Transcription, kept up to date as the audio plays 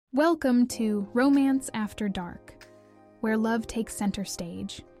Welcome to Romance After Dark, where love takes center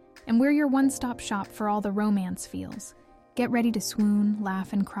stage, and we're your one-stop shop for all the romance feels. Get ready to swoon,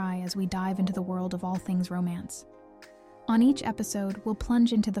 laugh, and cry as we dive into the world of all things romance. On each episode, we'll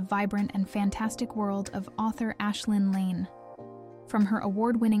plunge into the vibrant and fantastic world of author Ashlynn Lane. From her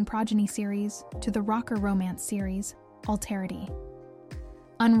award-winning Progeny series to the rocker romance series, Alterity.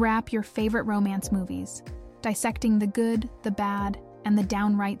 Unwrap your favorite romance movies, dissecting the good, the bad, and the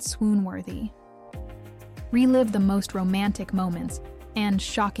downright swoon-worthy. Relive the most romantic moments and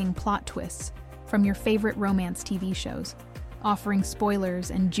shocking plot twists from your favorite romance TV shows, offering spoilers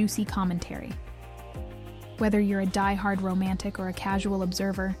and juicy commentary. Whether you're a die-hard romantic or a casual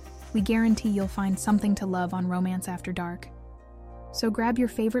observer, we guarantee you'll find something to love on Romance After Dark. So grab your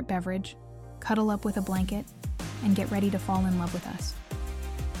favorite beverage, cuddle up with a blanket, and get ready to fall in love with us.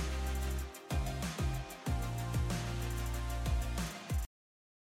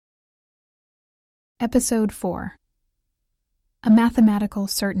 Episode 4. A Mathematical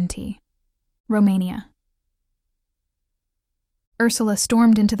Certainty. Romania. Ursula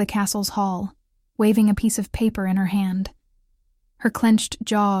stormed into the castle's hall, waving a piece of paper in her hand. Her clenched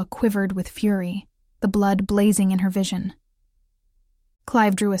jaw quivered with fury, the blood blazing in her vision.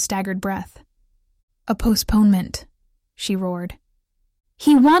 Clive drew a staggered breath. "A postponement," she roared.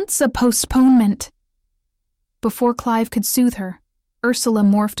 "He wants a postponement!" Before Clive could soothe her, Ursula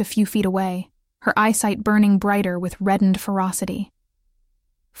morphed a few feet away, her eyesight burning brighter with reddened ferocity.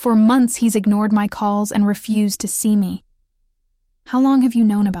 "For months he's ignored my calls and refused to see me. How long have you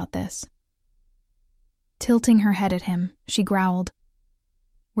known about this?" Tilting her head at him, she growled,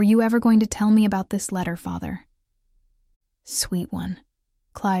 "Were you ever going to tell me about this letter, Father?" "Sweet one,"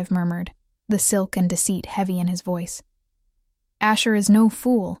 Clive murmured, the silk and deceit heavy in his voice. "Asher is no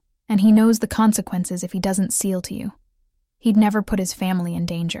fool, and he knows the consequences if he doesn't seal to you. He'd never put his family in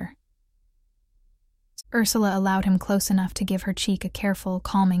danger." Ursula allowed him close enough to give her cheek a careful,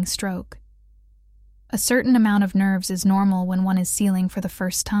 calming stroke. A certain amount of nerves is normal when one is sealing for the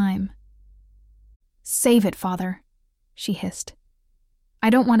first time. "Save it, Father," she hissed. "I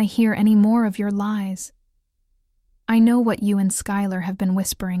don't want to hear any more of your lies. I know what you and Skylar have been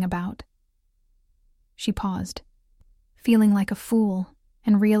whispering about." She paused, feeling like a fool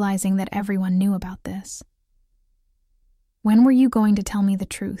and realizing that everyone knew about this. "When were you going to tell me the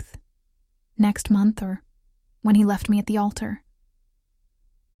truth? Next month, or when he left me at the altar?"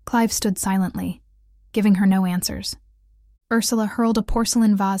 Clive stood silently, giving her no answers. Ursula hurled a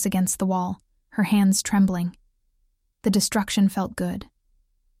porcelain vase against the wall, her hands trembling. The destruction felt good.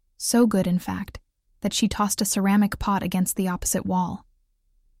 So good, in fact, that she tossed a ceramic pot against the opposite wall.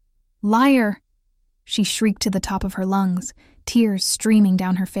 "Liar!" she shrieked to the top of her lungs, tears streaming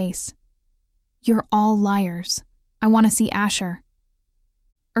down her face. "You're all liars. I want to see Asher."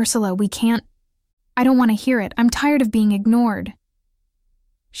 "Ursula, we can't. I don't want to hear it. I'm tired of being ignored."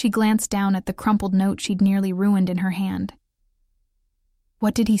 She glanced down at the crumpled note she'd nearly ruined in her hand.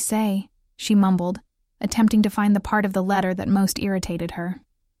 "What did he say?" she mumbled, attempting to find the part of the letter that most irritated her.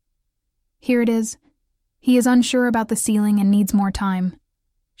 "Here it is. He is unsure about the sealing and needs more time,"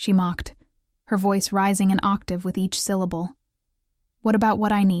 she mocked, her voice rising an octave with each syllable. "What about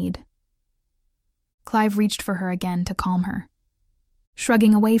what I need?" Clive reached for her again to calm her.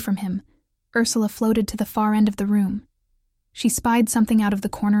 Shrugging away from him, Ursula floated to the far end of the room. She spied something out of the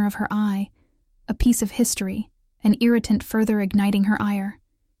corner of her eye, a piece of history, an irritant further igniting her ire.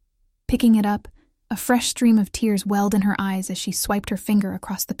 Picking it up, a fresh stream of tears welled in her eyes as she swiped her finger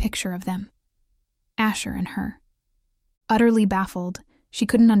across the picture of them. Asher and her. Utterly baffled, she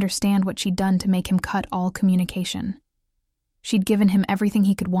couldn't understand what she'd done to make him cut all communication. She'd given him everything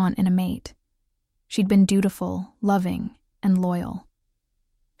he could want in a mate. She'd been dutiful, loving, and loyal.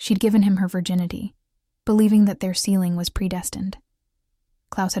 She'd given him her virginity, believing that their sealing was predestined.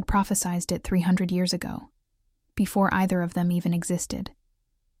 Klaus had prophesied it 300 years ago, before either of them even existed.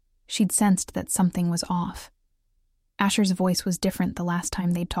 She'd sensed that something was off. Asher's voice was different the last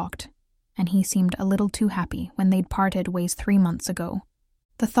time they'd talked, and he seemed a little too happy when they'd parted ways 3 months ago.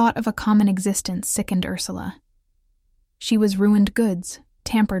 The thought of a common existence sickened Ursula. She was ruined goods,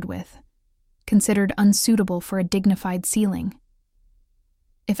 tampered with, considered unsuitable for a dignified sealing.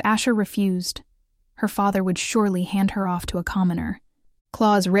 If Asher refused, her father would surely hand her off to a commoner.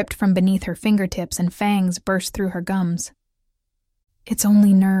 Claws ripped from beneath her fingertips and fangs burst through her gums. "It's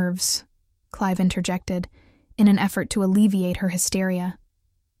only nerves," Clive interjected, in an effort to alleviate her hysteria.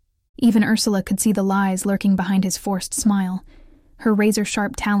 Even Ursula could see the lies lurking behind his forced smile. Her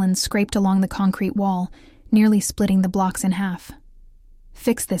razor-sharp talons scraped along the concrete wall, nearly splitting the blocks in half.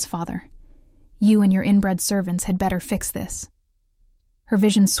 "Fix this, Father. You and your inbred servants had better fix this." Her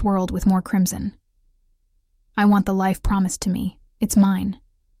vision swirled with more crimson. I want the life promised to me. It's mine.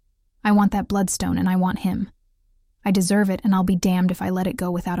 I want that bloodstone, and I want him. I deserve it, and I'll be damned if I let it go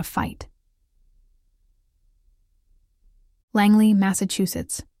without a fight. Langley,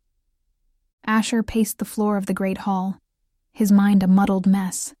 Massachusetts. Asher paced the floor of the great hall, his mind a muddled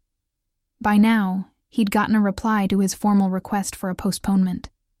mess. By now, he'd gotten a reply to his formal request for a postponement.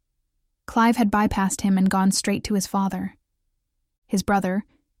 Clive had bypassed him and gone straight to his father. His brother,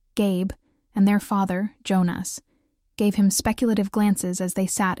 Gabe, and their father, Jonas, gave him speculative glances as they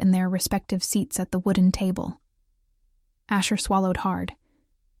sat in their respective seats at the wooden table. Asher swallowed hard.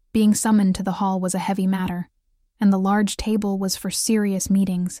 Being summoned to the hall was a heavy matter, and the large table was for serious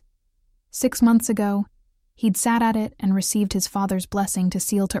meetings. 6 months ago, he'd sat at it and received his father's blessing to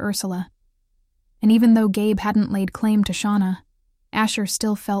seal to Ursula. And even though Gabe hadn't laid claim to Shauna, Asher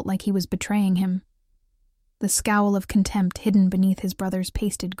still felt like he was betraying him. The scowl of contempt hidden beneath his brother's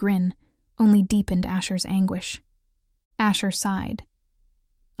pasted grin only deepened Asher's anguish. Asher sighed.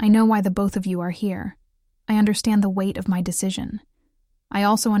 I know why the both of you are here. I understand the weight of my decision. I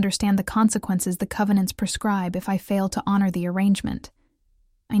also understand the consequences the covenants prescribe if I fail to honor the arrangement.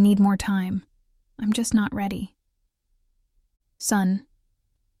 I need more time. I'm just not ready. Son,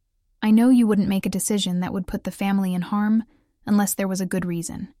 I know you wouldn't make a decision that would put the family in harm unless there was a good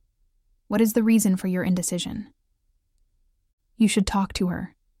reason. What is the reason for your indecision? You should talk to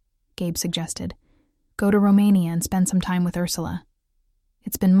her, Gabe suggested. Go to Romania and spend some time with Ursula.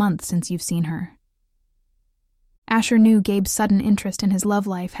 It's been months since you've seen her. Asher knew Gabe's sudden interest in his love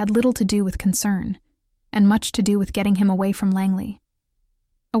life had little to do with concern, and much to do with getting him away from Langley.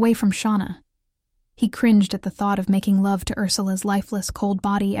 Away from Shauna. He cringed at the thought of making love to Ursula's lifeless, cold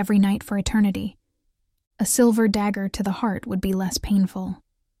body every night for eternity. A silver dagger to the heart would be less painful.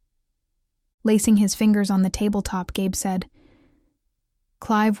 Lacing his fingers on the tabletop, Gabe said,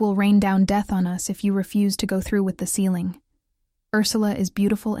 Clive will rain down death on us if you refuse to go through with the sealing. Ursula is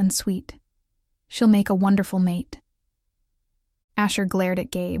beautiful and sweet. She'll make a wonderful mate. Asher glared at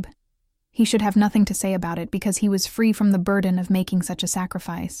Gabe. He should have nothing to say about it because he was free from the burden of making such a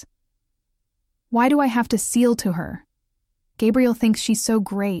sacrifice. Why do I have to seal to her? Gabriel thinks she's so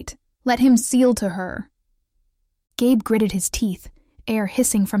great. Let him seal to her. Gabe gritted his teeth, air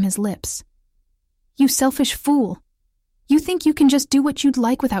hissing from his lips. You selfish fool. You think you can just do what you'd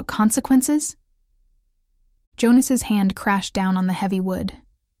like without consequences? Jonas's hand crashed down on the heavy wood,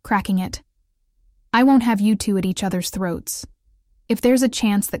 cracking it. I won't have you two at each other's throats. If there's a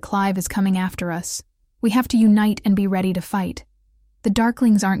chance that Clive is coming after us, we have to unite and be ready to fight. The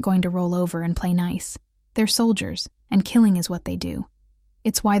Darklings aren't going to roll over and play nice. They're soldiers, and killing is what they do.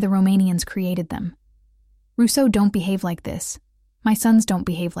 It's why the Romanians created them. Rousseau don't behave like this. My sons don't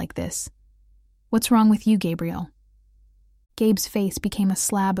behave like this. What's wrong with you, Gabriel? Gabe's face became a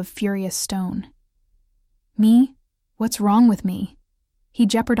slab of furious stone. Me? What's wrong with me? He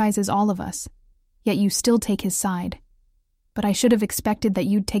jeopardizes all of us, yet you still take his side. But I should have expected that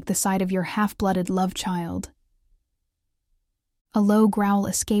you'd take the side of your half-blooded love child. A low growl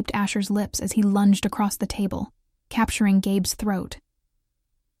escaped Asher's lips as he lunged across the table, capturing Gabe's throat.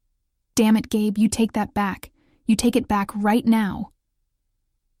 Damn it, Gabe, you take that back. You take it back right now.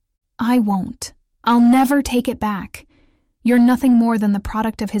 I won't. I'll never take it back. You're nothing more than the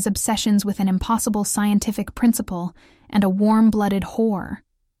product of his obsessions with an impossible scientific principle and a warm-blooded whore.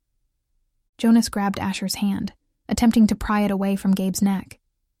 Jonas grabbed Asher's hand, attempting to pry it away from Gabe's neck.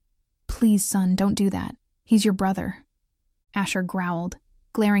 Please, son, don't do that. He's your brother. Asher growled,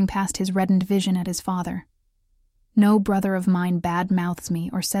 glaring past his reddened vision at his father. No brother of mine bad-mouths me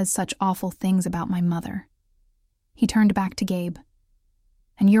or says such awful things about my mother. He turned back to Gabe.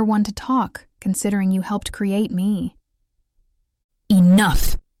 And you're one to talk, considering you helped create me.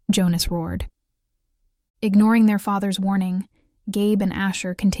 Enough, Jonas roared. Ignoring their father's warning, Gabe and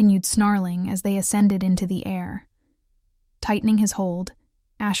Asher continued snarling as they ascended into the air. Tightening his hold,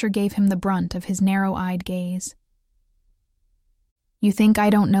 Asher gave him the brunt of his narrow-eyed gaze. You think I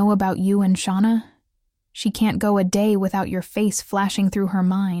don't know about you and Shauna? She can't go a day without your face flashing through her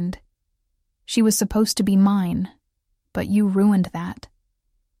mind. She was supposed to be mine, but you ruined that.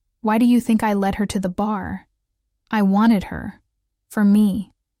 Why do you think I led her to the bar? I wanted her. For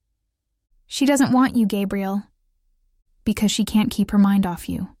me. She doesn't want you, Gabriel. Because she can't keep her mind off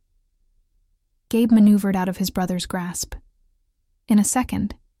you. Gabe maneuvered out of his brother's grasp. In a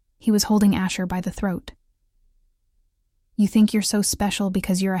second, he was holding Asher by the throat. You think you're so special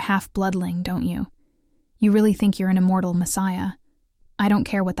because you're a half-bloodling, don't you? You really think you're an immortal messiah. I don't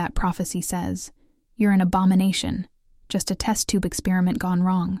care what that prophecy says. You're an abomination, just a test tube experiment gone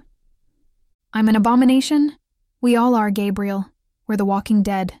wrong. I'm an abomination? We all are, Gabriel. We're the walking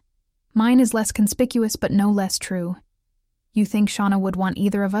dead. Mine is less conspicuous but no less true. You think Shauna would want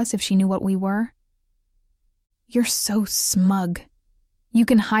either of us if she knew what we were? You're so smug. You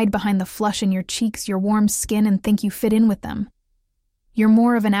can hide behind the flush in your cheeks, your warm skin, and think you fit in with them. You're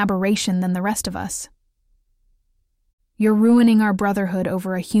more of an aberration than the rest of us. You're ruining our brotherhood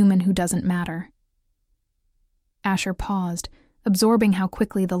over a human who doesn't matter. Asher paused, absorbing how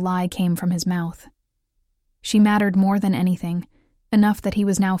quickly the lie came from his mouth. She mattered more than anything, enough that he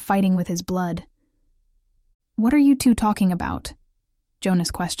was now fighting with his blood. What are you two talking about?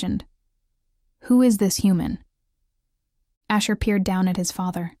 Jonas questioned. Who is this human? Asher peered down at his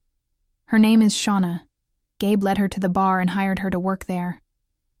father. Her name is Shauna. Gabe led her to the bar and hired her to work there.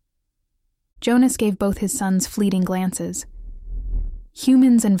 Jonas gave both his sons fleeting glances.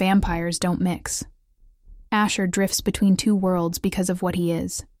 Humans and vampires don't mix. Asher drifts between two worlds because of what he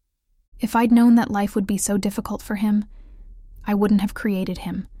is. If I'd known that life would be so difficult for him, I wouldn't have created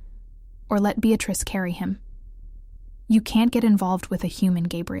him, or let Beatrice carry him. You can't get involved with a human,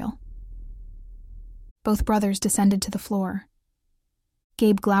 Gabriel. Both brothers descended to the floor.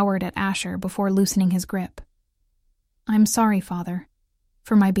 Gabe glowered at Asher before loosening his grip. I'm sorry, Father,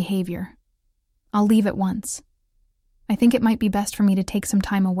 for my behavior. I'll leave at once. I think it might be best for me to take some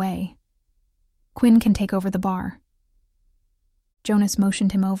time away. Quinn can take over the bar. Jonas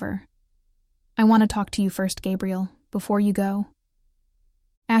motioned him over. I want to talk to you first, Gabriel, before you go.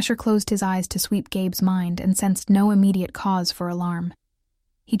 Asher closed his eyes to sweep Gabe's mind and sensed no immediate cause for alarm.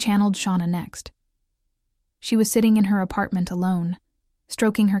 He channeled Shauna next. She was sitting in her apartment alone,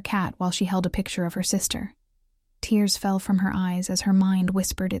 stroking her cat while she held a picture of her sister. Tears fell from her eyes as her mind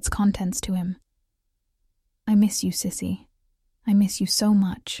whispered its contents to him. I miss you, Sissy. I miss you so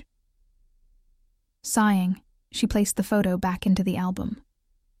much. Sighing, she placed the photo back into the album.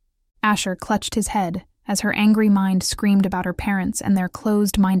 Asher clutched his head as her angry mind screamed about her parents and their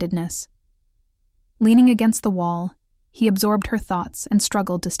closed-mindedness. Leaning against the wall, he absorbed her thoughts and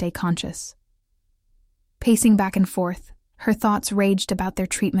struggled to stay conscious. Pacing back and forth, her thoughts raged about their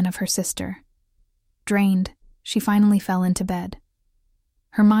treatment of her sister. Drained, she finally fell into bed.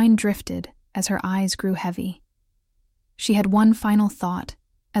 Her mind drifted as her eyes grew heavy. She had one final thought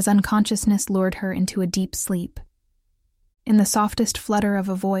as unconsciousness lured her into a deep sleep. In the softest flutter of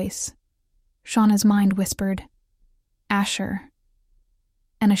a voice, Shauna's mind whispered, Asher,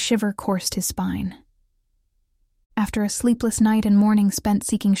 and a shiver coursed his spine. After a sleepless night and morning spent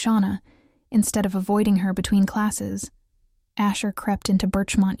seeking Shauna, instead of avoiding her between classes, Asher crept into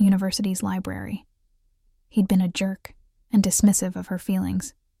Birchmont University's library. He'd been a jerk and dismissive of her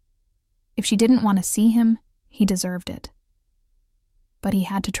feelings. If she didn't want to see him, he deserved it. But he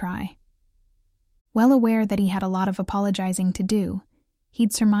had to try. Well aware that he had a lot of apologizing to do,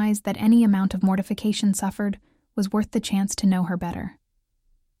 he'd surmised that any amount of mortification suffered was worth the chance to know her better.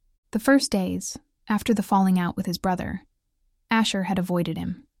 The first days, after the falling out with his brother, Asher had avoided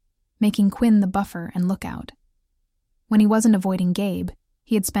him, making Quinn the buffer and lookout. When he wasn't avoiding Gabe,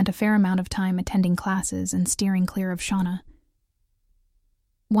 he had spent a fair amount of time attending classes and steering clear of Shauna.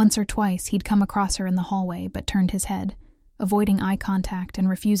 Once or twice he'd come across her in the hallway but turned his head, avoiding eye contact and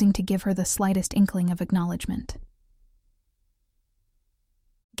refusing to give her the slightest inkling of acknowledgement.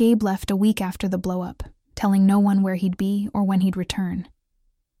 Gabe left a week after the blow-up, telling no one where he'd be or when he'd return.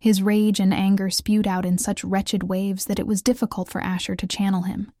 His rage and anger spewed out in such wretched waves that it was difficult for Asher to channel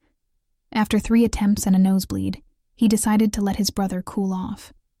him. After 3 attempts and a nosebleed, he decided to let his brother cool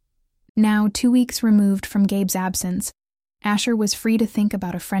off. Now, 2 weeks removed from Gabe's absence, Asher was free to think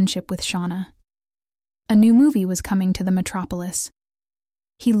about a friendship with Shauna. A new movie was coming to the metropolis.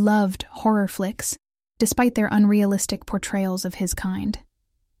 He loved horror flicks, despite their unrealistic portrayals of his kind.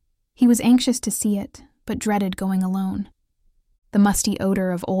 He was anxious to see it, but dreaded going alone. The musty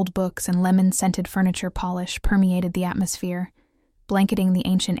odor of old books and lemon-scented furniture polish permeated the atmosphere, blanketing the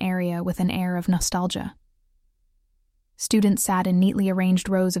ancient area with an air of nostalgia. Students sat in neatly arranged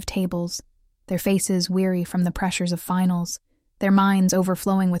rows of tables, their faces weary from the pressures of finals, their minds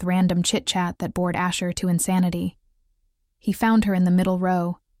overflowing with random chit-chat that bored Asher to insanity. He found her in the middle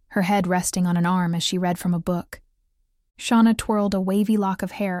row, her head resting on an arm as she read from a book. Shauna twirled a wavy lock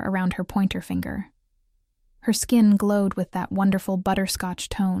of hair around her pointer finger. Her skin glowed with that wonderful butterscotch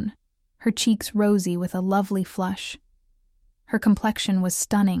tone, her cheeks rosy with a lovely flush. Her complexion was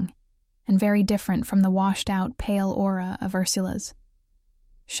stunning, and very different from the washed-out, pale aura of Ursula's.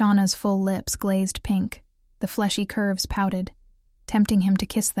 Shauna's full lips glazed pink, the fleshy curves pouted, tempting him to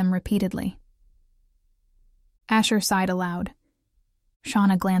kiss them repeatedly. Asher sighed aloud.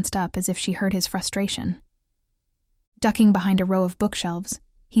 Shauna glanced up as if she heard his frustration. Ducking behind a row of bookshelves,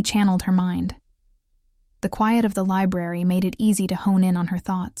 he channeled her mind. The quiet of the library made it easy to hone in on her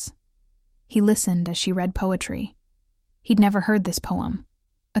thoughts. He listened as she read poetry. He'd never heard this poem,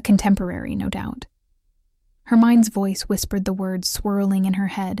 a contemporary, no doubt. Her mind's voice whispered the words swirling in her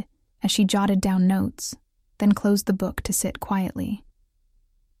head as she jotted down notes, then closed the book to sit quietly.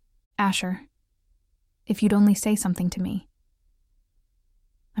 Asher, if you'd only say something to me.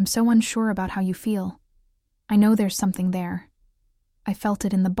 I'm so unsure about how you feel. I know there's something there. I felt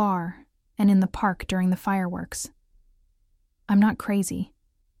it in the bar and in the park during the fireworks. I'm not crazy,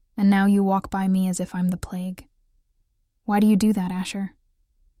 and now you walk by me as if I'm the plague. Why do you do that, Asher?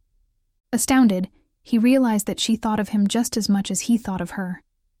 Astounded, he realized that she thought of him just as much as he thought of her.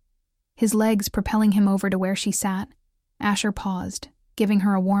 His legs propelling him over to where she sat, Asher paused, giving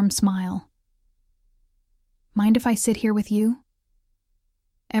her a warm smile. Mind if I sit here with you?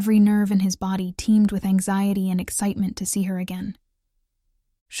 Every nerve in his body teemed with anxiety and excitement to see her again.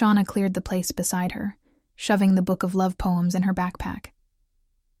 Shauna cleared the place beside her, shoving the book of love poems in her backpack.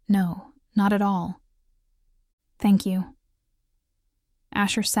 No, not at all. Thank you.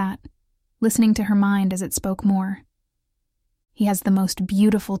 Asher sat, listening to her mind as it spoke more. He has the most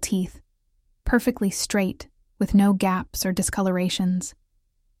beautiful teeth, perfectly straight, with no gaps or discolorations.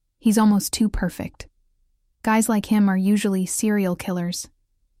 He's almost too perfect. Guys like him are usually serial killers.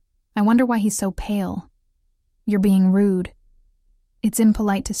 I wonder why he's so pale. You're being rude. It's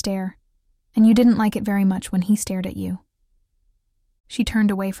impolite to stare, and you didn't like it very much when he stared at you. She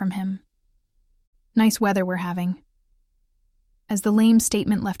turned away from him. Nice weather we're having. As the lame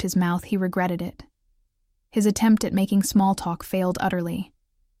statement left his mouth, he regretted it. His attempt at making small talk failed utterly.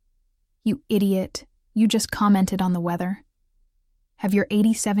 You idiot, you just commented on the weather. Have your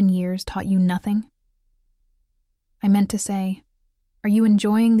 87 years taught you nothing? I meant to say, are you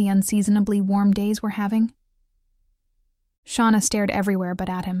enjoying the unseasonably warm days we're having? Shauna stared everywhere but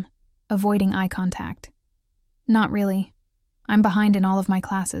at him, avoiding eye contact. Not really. I'm behind in all of my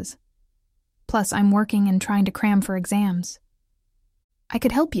classes. Plus, I'm working and trying to cram for exams. I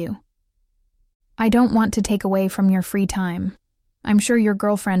could help you. I don't want to take away from your free time. I'm sure your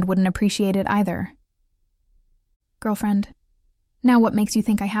girlfriend wouldn't appreciate it either. Girlfriend? Now what makes you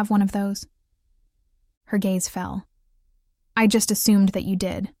think I have one of those? Her gaze fell. I just assumed that you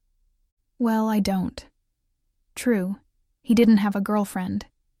did. Well, I don't. True, he didn't have a girlfriend,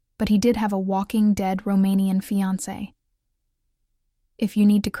 but he did have a walking dead Romanian fiancé. If you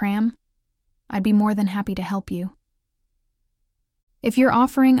need to cram, I'd be more than happy to help you. If you're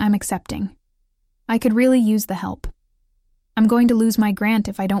offering, I'm accepting. I could really use the help. I'm going to lose my grant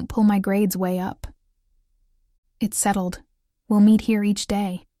if I don't pull my grades way up. It's settled. We'll meet here each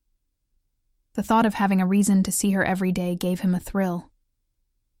day. The thought of having a reason to see her every day gave him a thrill.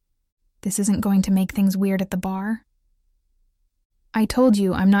 This isn't going to make things weird at the bar? I told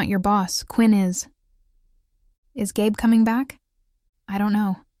you I'm not your boss. Quinn is. Is Gabe coming back? I don't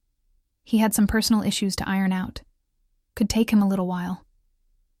know. He had some personal issues to iron out. Could take him a little while.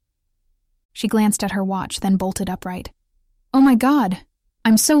 She glanced at her watch, then bolted upright. Oh my God!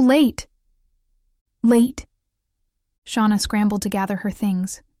 I'm so late! Late? Shauna scrambled to gather her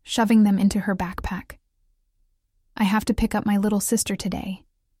things, shoving them into her backpack. I have to pick up my little sister today.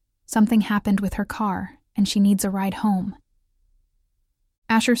 Something happened with her car, and she needs a ride home.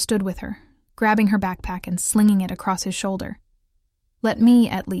 Asher stood with her, grabbing her backpack and slinging it across his shoulder. Let me,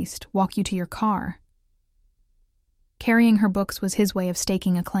 at least, walk you to your car. Carrying her books was his way of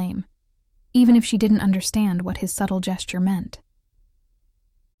staking a claim, even if she didn't understand what his subtle gesture meant.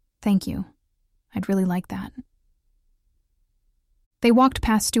 Thank you. I'd really like that. They walked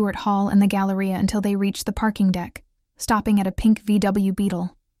past Stewart Hall and the Galleria until they reached the parking deck, stopping at a pink VW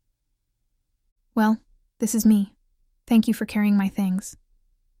Beetle. Well, this is me. Thank you for carrying my things.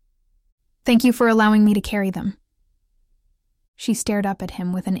 Thank you for allowing me to carry them. She stared up at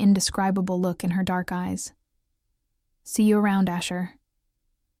him with an indescribable look in her dark eyes. See you around, Asher.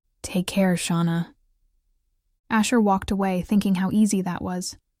 Take care, Shauna. Asher walked away, thinking how easy that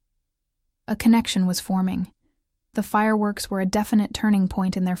was. A connection was forming. The fireworks were a definite turning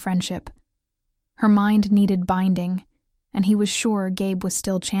point in their friendship. Her mind needed binding, and he was sure Gabe was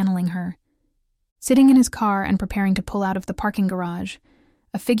still channeling her. Sitting in his car and preparing to pull out of the parking garage,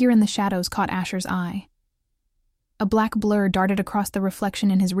 a figure in the shadows caught Asher's eye. A black blur darted across the reflection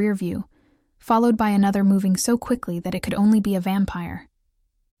in his rear view, followed by another moving so quickly that it could only be a vampire.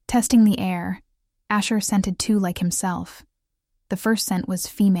 Testing the air, Asher scented two like himself. The first scent was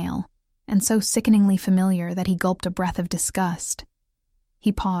female, and so sickeningly familiar that he gulped a breath of disgust.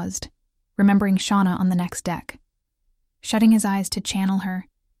 He paused, remembering Shauna on the next deck. Shutting his eyes to channel her,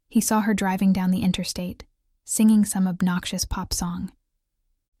 he saw her driving down the interstate, singing some obnoxious pop song.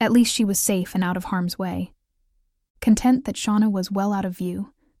 At least she was safe and out of harm's way. Content that Shauna was well out of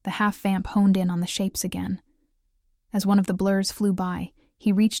view, the half-vamp honed in on the shapes again. As one of the blurs flew by,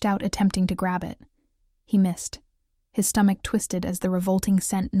 he reached out attempting to grab it. He missed. His stomach twisted as the revolting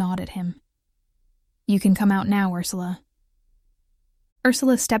scent gnawed at him. "You can come out now, Ursula."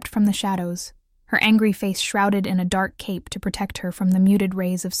 Ursula stepped from the shadows, her angry face shrouded in a dark cape to protect her from the muted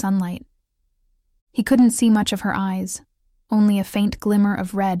rays of sunlight. He couldn't see much of her eyes, only a faint glimmer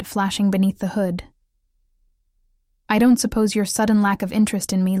of red flashing beneath the hood. "I don't suppose your sudden lack of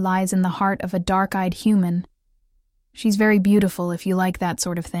interest in me lies in the heart of a dark-eyed human. She's very beautiful if you like that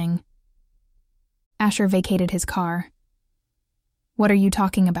sort of thing." Asher vacated his car. "What are you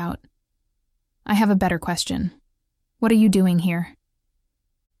talking about?" "I have a better question. What are you doing here?"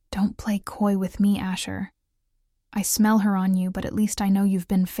 "Don't play coy with me, Asher. I smell her on you, but at least I know you've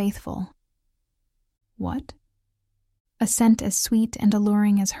been faithful." "What?" "A scent as sweet and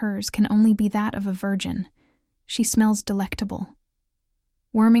alluring as hers can only be that of a virgin. She smells delectable."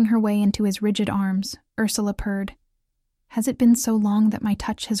 Worming her way into his rigid arms, Ursula purred, "Has it been so long that my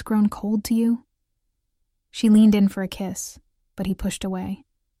touch has grown cold to you?" She leaned in for a kiss, but he pushed away.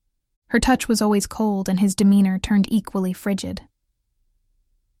 Her touch was always cold, and his demeanor turned equally frigid.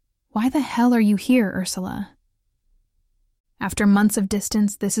 "Why the hell are you here, Ursula? After months of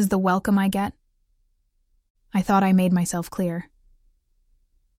distance, this is the welcome I get?" "I thought I made myself clear."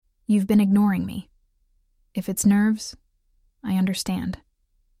 "You've been ignoring me. If it's nerves, I understand."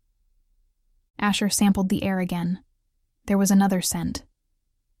 Asher sampled the air again. There was another scent,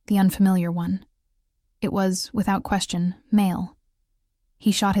 the unfamiliar one. It was, without question, male.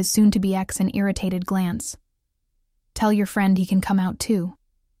 He shot his soon-to-be ex an irritated glance. "Tell your friend he can come out too."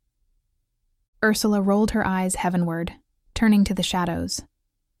 Ursula rolled her eyes heavenward, turning to the shadows.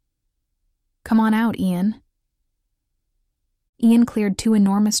 "Come on out, Ian." Ian cleared 2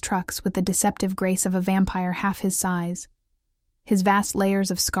 enormous trucks with the deceptive grace of a vampire half his size. His vast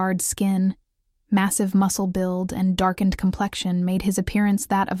layers of scarred skin, massive muscle build, and darkened complexion made his appearance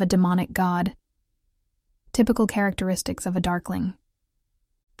that of a demonic god. Typical characteristics of a darkling.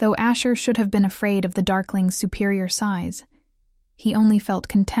 Though Asher should have been afraid of the darkling's superior size, he only felt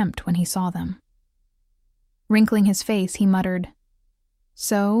contempt when he saw them. Wrinkling his face, he muttered,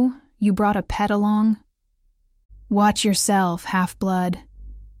 "So, you brought a pet along?" "Watch yourself, half-blood,"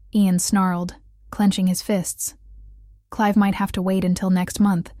 Ian snarled, clenching his fists. "Clive might have to wait until next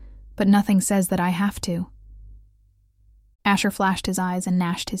month, but nothing says that I have to." Asher flashed his eyes and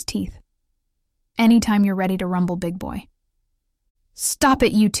gnashed his teeth. "Anytime you're ready to rumble, big boy." "Stop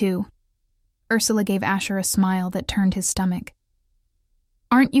it, you two!" Ursula gave Asher a smile that turned his stomach.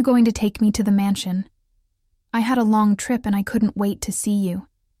 "Aren't you going to take me to the mansion? I had a long trip and I couldn't wait to see you."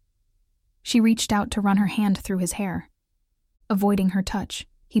 She reached out to run her hand through his hair. Avoiding her touch,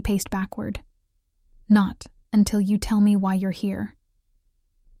 he paced backward. "Not until you tell me why you're here."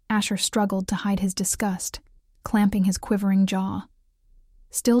 Asher struggled to hide his disgust, clamping his quivering jaw.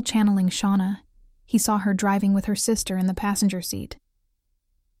 Still channeling Shauna, he saw her driving with her sister in the passenger seat.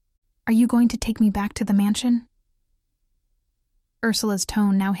 "Are you going to take me back to the mansion?" Ursula's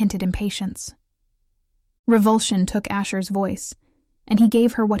tone now hinted impatience. Revulsion took Asher's voice, and he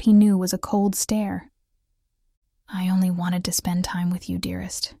gave her what he knew was a cold stare. "I only wanted to spend time with you,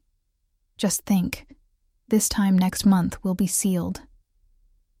 dearest. Just think, this time next month will be sealed."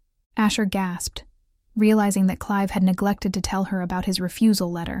 Asher gasped, realizing that Clive had neglected to tell her about his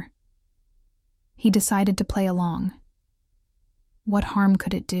refusal letter. He decided to play along. What harm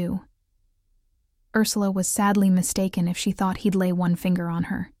could it do? Ursula was sadly mistaken if she thought he'd lay one finger on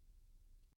her.